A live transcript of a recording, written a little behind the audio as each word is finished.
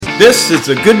This is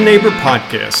the Good Neighbor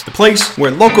Podcast, the place where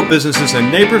local businesses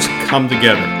and neighbors come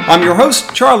together. I'm your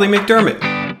host, Charlie McDermott.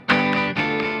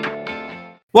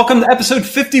 Welcome to episode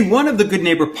 51 of the Good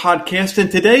Neighbor Podcast,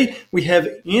 and today we have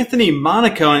Anthony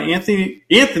Monaco, and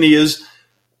Anthony is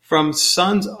from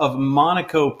Sons of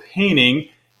Monaco Painting.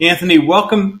 Anthony,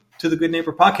 welcome to the Good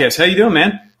Neighbor Podcast. How you doing,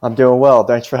 man? I'm doing well.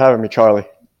 Thanks for having me, Charlie.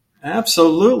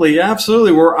 Absolutely.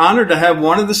 We're honored to have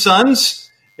one of the sons.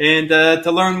 And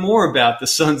to learn more about the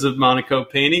Sons of Monaco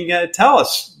Painting, tell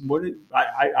us.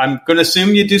 I'm going to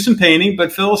assume you do some painting,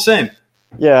 but fill us in.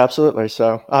 Yeah, absolutely.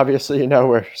 So obviously,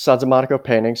 we're Sons of Monaco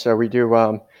Painting. So we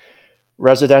do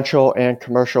residential and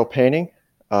commercial painting,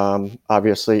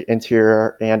 obviously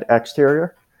interior and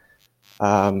exterior.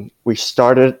 We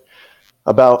started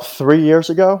about 3 years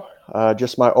ago,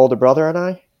 just my older brother and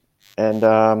I. And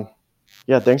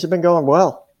things have been going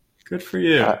well. Good for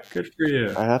you. Good for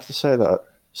you. I have to say that.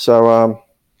 So,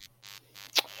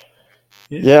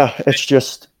 it's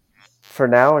just, for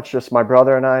now, it's just my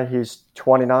brother and I. He's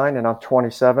 29 and I'm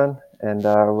 27, and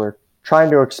we're trying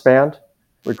to expand.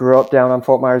 We grew up down on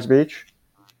Fort Myers Beach,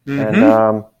 and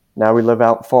now we live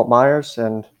out in Fort Myers.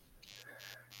 And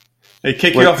they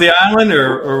kick you off the island,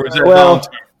 or was it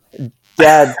volunteer?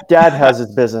 Dad has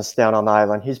his business down on the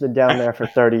island. He's been down there for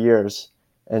 30 years,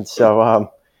 and so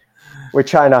we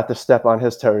try not to step on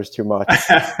his toes too much.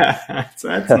 That's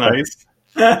nice.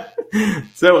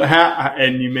 So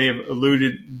and you may have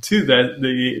alluded to that,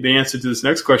 the answer to this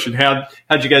next question. How'd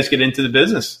you guys get into the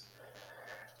business?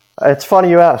 It's funny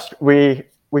you asked. We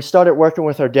started working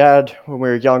with our dad when we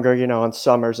were younger, on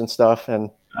summers and stuff.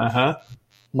 And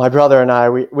my brother and I,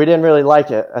 we didn't really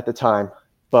like it at the time,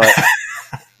 but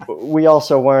we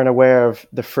also weren't aware of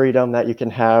the freedom that you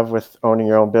can have with owning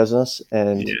your own business.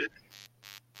 And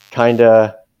kind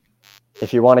of,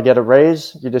 if you want to get a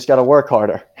raise, you just got to work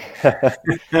harder.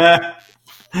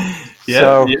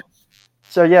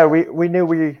 We knew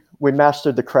we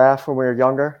mastered the craft when we were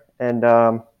younger,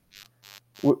 and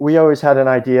we always had an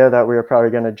idea that we were probably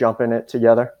going to jump in it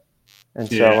together. And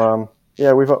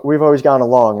we've always gone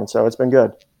along, and so it's been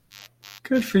good.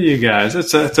 Good for you guys.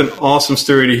 That's an awesome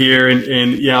story to hear,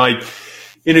 and I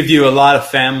interview a lot of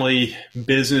family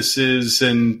businesses,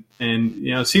 and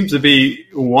it seems to be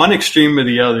one extreme or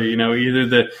the other.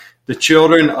 Either the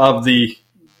children of the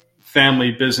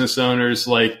family business owners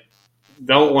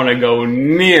don't want to go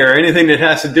near anything that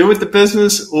has to do with the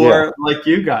business, or like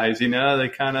you guys, they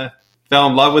kind of fell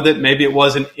in love with it. Maybe it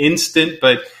wasn't instant,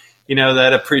 but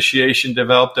that appreciation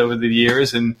developed over the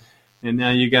years, and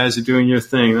now you guys are doing your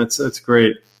thing. That's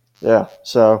great. Yeah.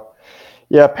 So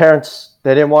parents,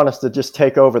 they didn't want us to just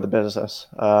take over the business.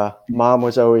 Mom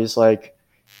was always like,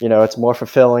 it's more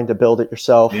fulfilling to build it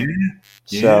yourself. Yeah.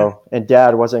 So, and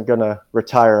Dad wasn't going to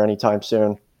retire anytime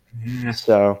soon. Yeah.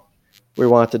 So we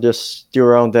wanted to just do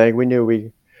our own thing. We knew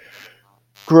we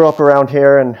grew up around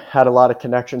here and had a lot of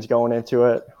connections going into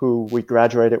it, who we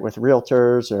graduated with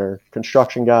realtors or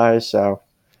construction guys. So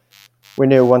we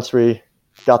knew once we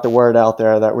got the word out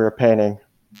there that we were painting,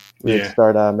 we'd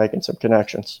start making some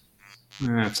connections.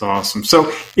 That's awesome.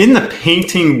 So in the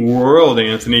painting world,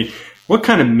 Anthony, what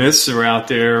kind of myths are out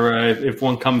there? If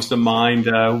one comes to mind,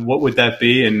 what would that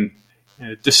be? And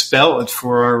dispel it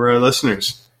for our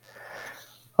listeners.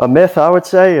 A myth, I would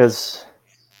say, is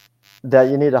that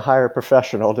you need to hire a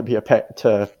professional to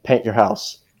to paint your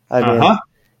house. I mean,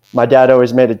 my dad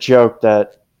always made a joke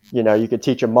that, you could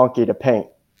teach a monkey to paint,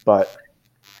 but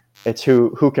it's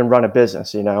who can run a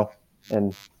business,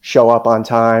 and show up on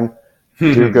time,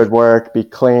 do good work, be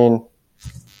clean,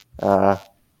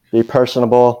 be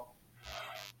personable.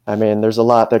 I mean, there's a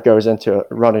lot that goes into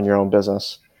running your own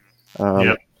business. So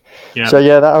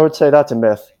I would say that's a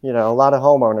myth. A lot of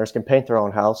homeowners can paint their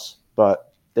own house,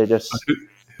 but they just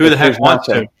who the heck wants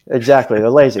to? Exactly, they're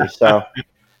lazy. So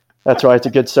that's why it's a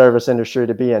good service industry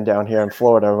to be in down here in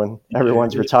Florida when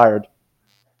everyone's retired.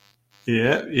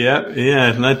 Yeah.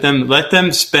 Let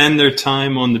them spend their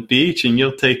time on the beach, and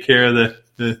you'll take care of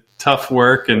the tough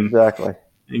work and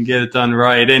get it done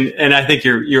right. And I think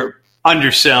you're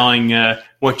underselling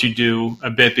what you do a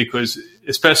bit, because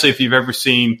especially if you've ever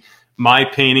seen my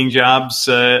painting jobs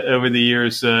over the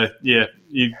years,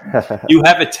 you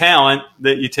have a talent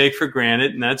that you take for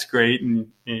granted, and that's great.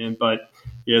 But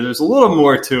there's a little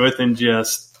more to it than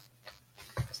just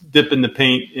dipping the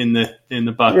paint in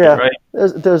the bucket, right?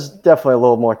 There's definitely a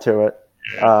little more to it.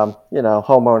 Yeah.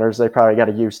 Homeowners, they probably got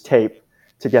to use tape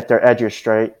to get their edges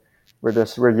straight.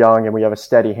 We're young and we have a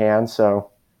steady hand, so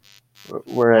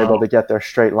we're able to get their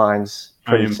straight lines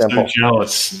pretty simple.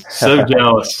 So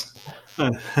jealous.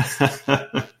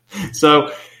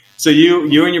 So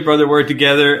you and your brother work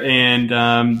together, and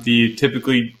do you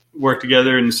typically work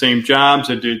together in the same jobs,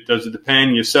 or does it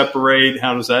depend? You separate?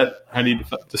 How do you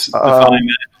define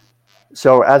that?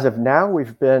 So as of now,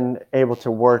 we've been able to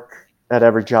work at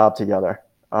every job together.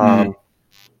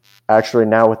 Actually,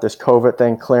 now with this COVID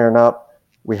thing clearing up,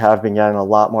 we have been getting a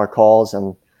lot more calls,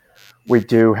 and we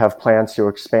do have plans to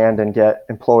expand and get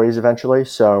employees eventually.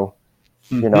 So,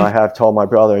 I have told my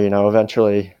brother,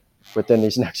 eventually within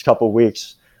these next couple of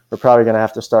weeks, we're probably going to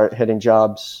have to start hitting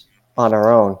jobs on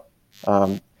our own.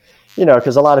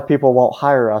 Because a lot of people won't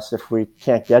hire us if we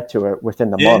can't get to it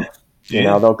within the month.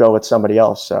 They'll go with somebody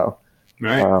else. So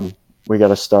we got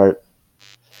to start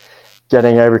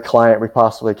getting every client we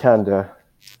possibly can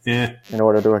in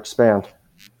order to expand.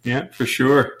 Yeah, for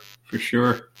sure.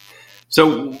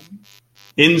 So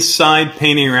inside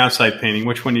painting or outside painting,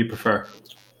 which one do you prefer?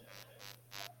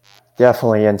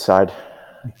 Definitely inside.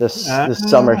 This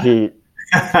summer heat,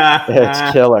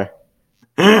 it's killer.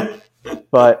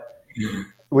 But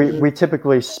we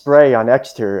typically spray on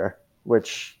exterior,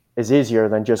 which is easier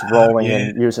than just rolling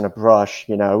and using a brush.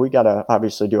 We got to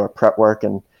obviously do our prep work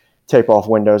and tape off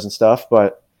windows and stuff.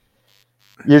 But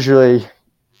usually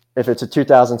if it's a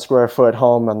 2,000 square foot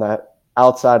home on the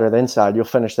outside or the inside, you'll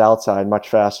finish the outside much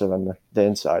faster than the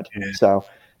inside. Yeah. So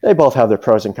they both have their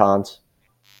pros and cons.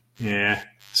 Yeah.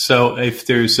 So if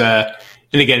there's and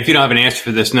again, if you don't have an answer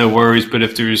for this, no worries. But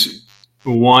if there's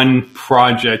one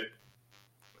project,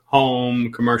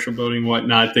 home, commercial building,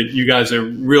 whatnot, that you guys are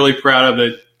really proud of,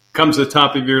 that comes to the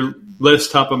top of your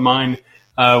list, top of mind,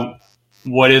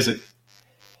 what is it?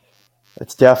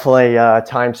 It's definitely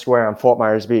Times Square on Fort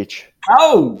Myers Beach.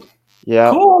 Oh,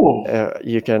 yeah. Cool.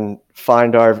 You can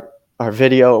find our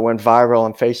video. It went viral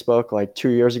on Facebook like 2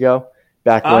 years ago,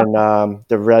 back when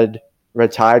the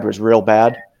red tide was real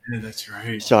bad. Yeah, that's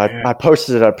right. So I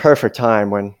posted it at a perfect time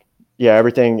when,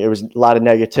 it was a lot of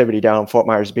negativity down in Fort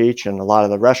Myers Beach, and a lot of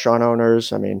the restaurant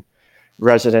owners,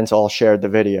 residents all shared the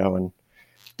video, and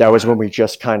that was when we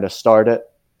just kind of started.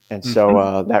 And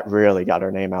so that really got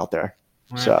our name out there.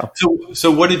 Wow.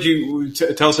 So what did you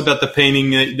tell us about the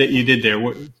painting that you did there?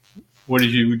 What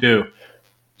did you do?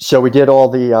 So we did all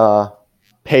the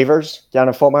pavers down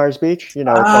in Fort Myers Beach,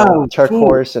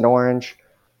 turquoise and orange.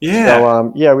 Yeah.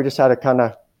 So, we just had to kind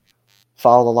of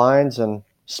follow the lines and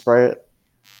spray it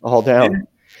all down.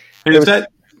 And is that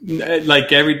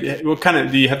like what kind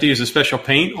of, do you have to use a special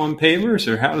paint on pavers,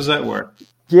 or how does that work?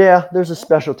 Yeah, there's a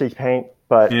specialty paint,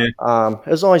 but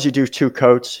as long as you do 2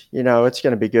 coats, it's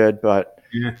going to be good. But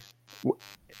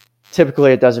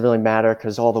typically it doesn't really matter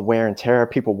because all the wear and tear,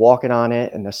 people walking on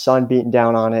it and the sun beating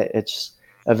down on it, it's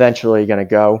eventually going to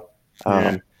go.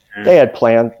 They had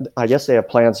plans. I guess they have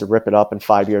plans to rip it up in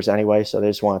 5 years anyway, so they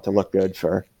just want it to look good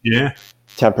for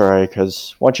temporary.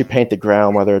 Because once you paint the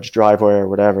ground, whether it's driveway or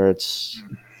whatever, it's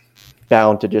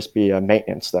bound to just be a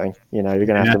maintenance thing. You're going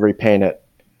to have to repaint it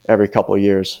every couple of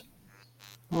years.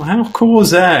 Well, how cool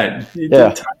is that? You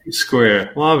did Times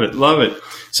Square. Love it.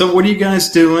 So what are you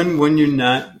guys doing when you're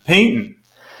not painting?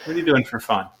 What are you doing for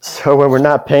fun? So when we're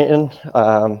not painting,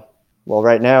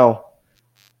 right now,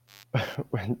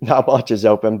 not much is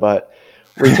open, but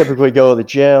we typically go to the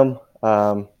gym.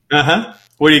 Where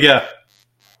do you go?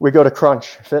 We go to Crunch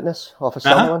Fitness off of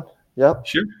Summerlin. Yep.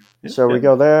 Sure. Yep. So we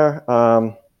go there.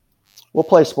 We'll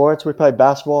play sports. We play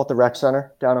basketball at the rec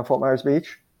center down in Fort Myers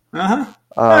Beach. You're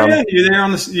there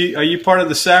are you part of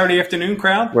the Saturday afternoon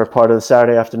crowd? We're part of the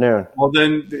Saturday afternoon. Well,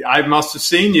 then I must have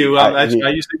seen you. I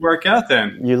usually work out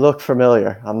then. You look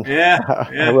familiar.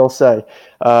 I will say.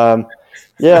 Then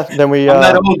I'm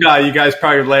that old guy you guys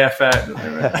probably laugh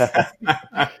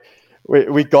at.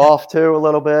 we golf too a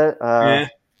little bit.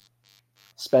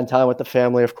 Spend time with the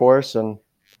family, of course, and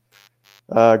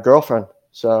girlfriend.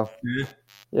 So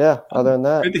other than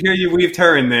that, good to hear you weaved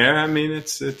her in there.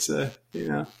 it's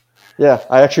Yeah,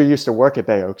 I actually used to work at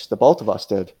Bay Oaks. The both of us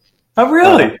did. Oh,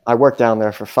 really? I worked down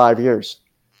there for 5 years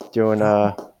doing.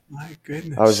 My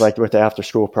goodness. I was like with the after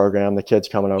school program. The kids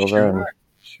coming over.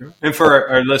 Sure. And for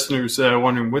our listeners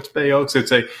wondering what's Bay Oaks, it's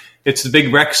the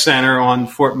big rec center on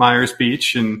Fort Myers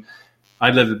Beach, and I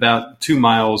live about 2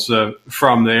 miles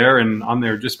from there, and I'm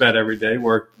there just about every day.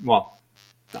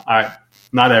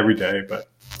 Not every day, but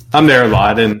I'm there a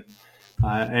lot, and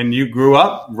you grew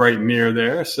up right near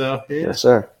there, so Yes,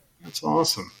 sir. That's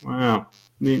awesome. Wow.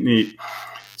 Neat.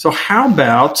 So how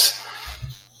about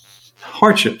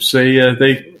hardships?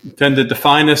 They tend to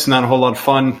define us. Not a whole lot of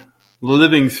fun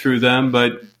living through them,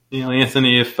 but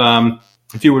Anthony, if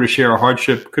you were to share a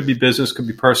hardship, could be business, could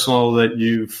be personal, that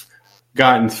you've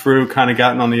gotten through, kind of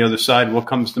gotten on the other side, what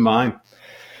comes to mind?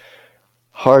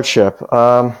 Hardship.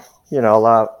 A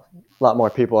lot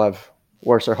more people have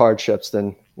worse hardships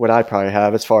than what I probably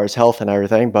have as far as health and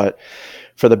everything. But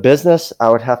For the business, I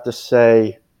would have to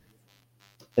say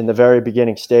in the very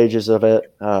beginning stages of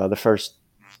it, the first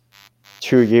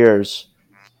 2 years,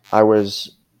 I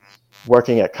was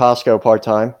working at Costco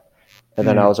part-time, and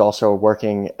then I was also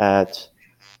working at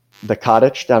the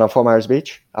Cottage down on Fort Myers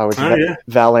Beach. I was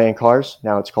valeting cars.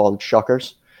 Now it's called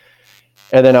Shuckers.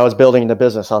 And then I was building the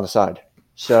business on the side.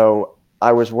 So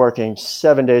I was working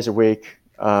 7 days a week.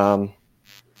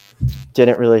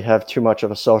 Didn't really have too much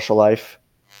of a social life.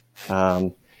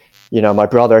 My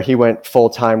brother, he went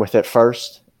full-time with it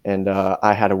first, and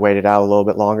I had to wait it out a little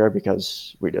bit longer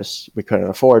because we couldn't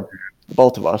afford,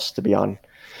 both of us, to be on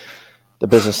the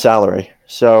business salary.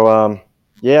 So, I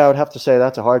would have to say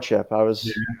that's a hardship. I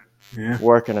was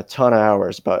working a ton of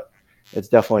hours, but it's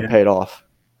definitely paid off.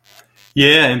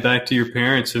 Yeah, and back to your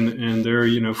parents and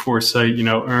their, foresight,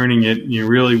 earning it,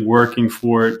 really working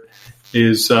for it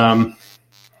is, only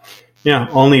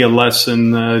a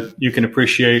lesson you can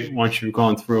appreciate once you've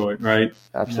gone through it, right?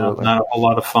 Absolutely. Not a whole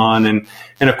lot of fun. And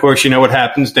of course, what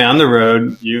happens down the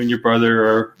road. You and your brother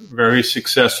are very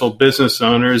successful business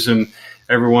owners, and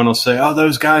everyone will say, oh,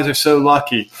 those guys are so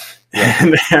lucky. Yeah.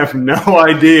 And they have no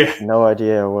idea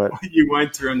what you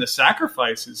went through and the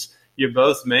sacrifices you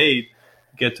both made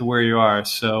to get to where you are.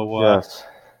 So yes.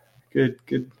 Good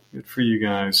for you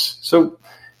guys. So,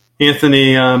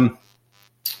 Anthony,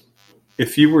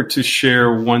 if you were to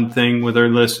share one thing with our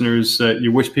listeners that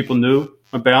you wish people knew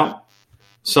about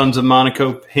Sons of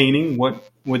Monaco Painting, what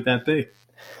would that be?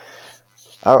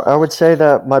 I would say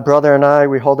that my brother and I,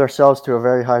 we hold ourselves to a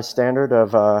very high standard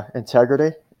of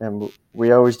integrity, and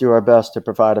we always do our best to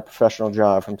provide a professional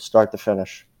job from start to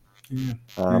finish.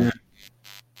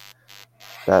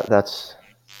 That's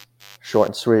short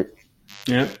and sweet.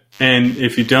 Yeah, and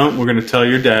if you don't, we're going to tell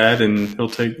your dad, and he'll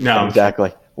take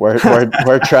exactly. Word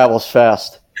travels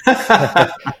fast,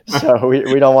 so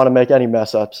we don't want to make any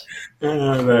mess ups.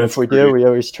 If we do, we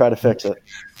always try to fix it.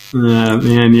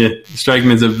 Man, you strike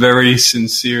me as a very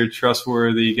sincere,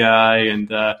 trustworthy guy,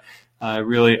 and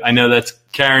I know that's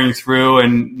carrying through.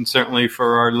 And certainly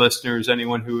for our listeners,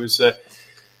 anyone who is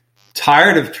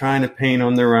tired of trying to paint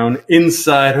on their own,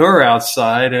 inside or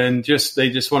outside, and they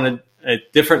just want a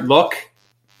different look,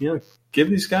 give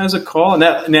these guys a call.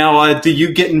 Now, do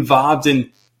you get involved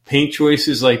in paint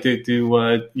choices? Like,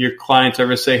 do your clients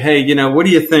ever say, hey, what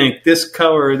do you think? This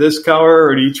color,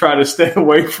 or do you try to stay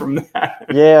away from that?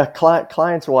 Yeah,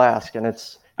 clients will ask, and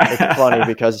it's funny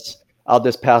because I'll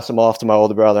just pass them off to my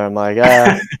older brother. I'm like,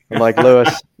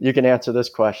 Lewis, you can answer this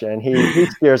question. And he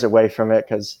steers away from it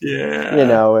because,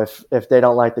 if they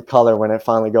don't like the color when it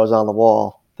finally goes on the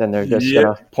wall, then they're just going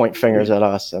to point fingers at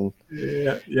us, and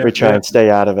we try and stay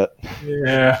out of it.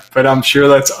 Yeah, but I'm sure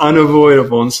that's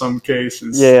unavoidable in some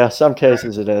cases. Yeah, some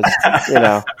cases it is.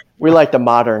 We like the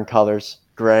modern colors,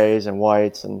 grays and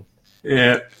whites, and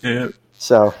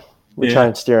so we try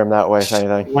and steer them that way, if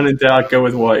anything. When in doubt, go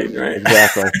with white, right?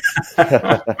 Exactly.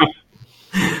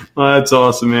 Well, that's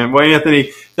awesome, man. Well,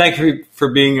 Anthony, thank you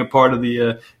for being a part of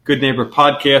the Good Neighbor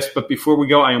podcast. But before we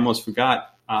go, I almost forgot.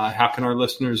 How can our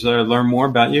listeners learn more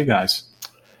about you guys?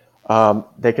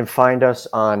 They can find us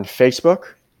on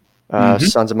Facebook,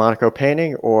 Sons of Monaco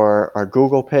Painting, or our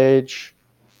Google page,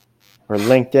 or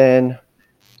LinkedIn,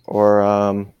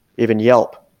 or even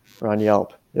Yelp. We're on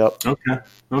Yelp. Yep.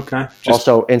 Okay.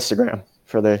 Also Instagram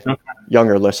for the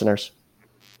younger listeners.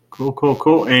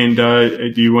 Cool. And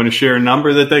do you want to share a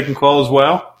number that they can call as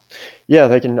well? Yeah,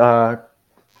 they can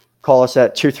call us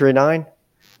at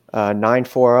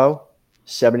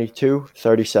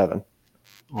 239-940-7237.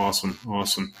 Awesome. All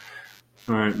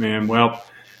right, man. Well,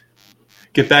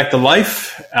 get back to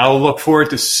life. I'll look forward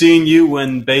to seeing you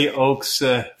when Bay Oaks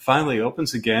finally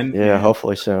opens again. Yeah,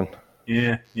 hopefully soon.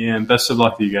 Yeah. And best of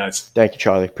luck to you guys. Thank you,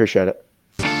 Charlie. Appreciate it.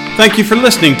 Thank you for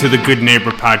listening to the Good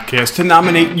Neighbor Podcast. To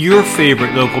nominate your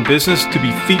favorite local business to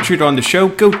be featured on the show,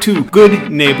 go to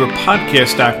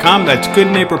goodneighborpodcast.com. That's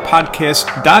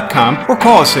goodneighborpodcast.com, or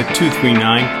call us at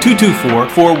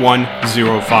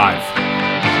 239-224-4105.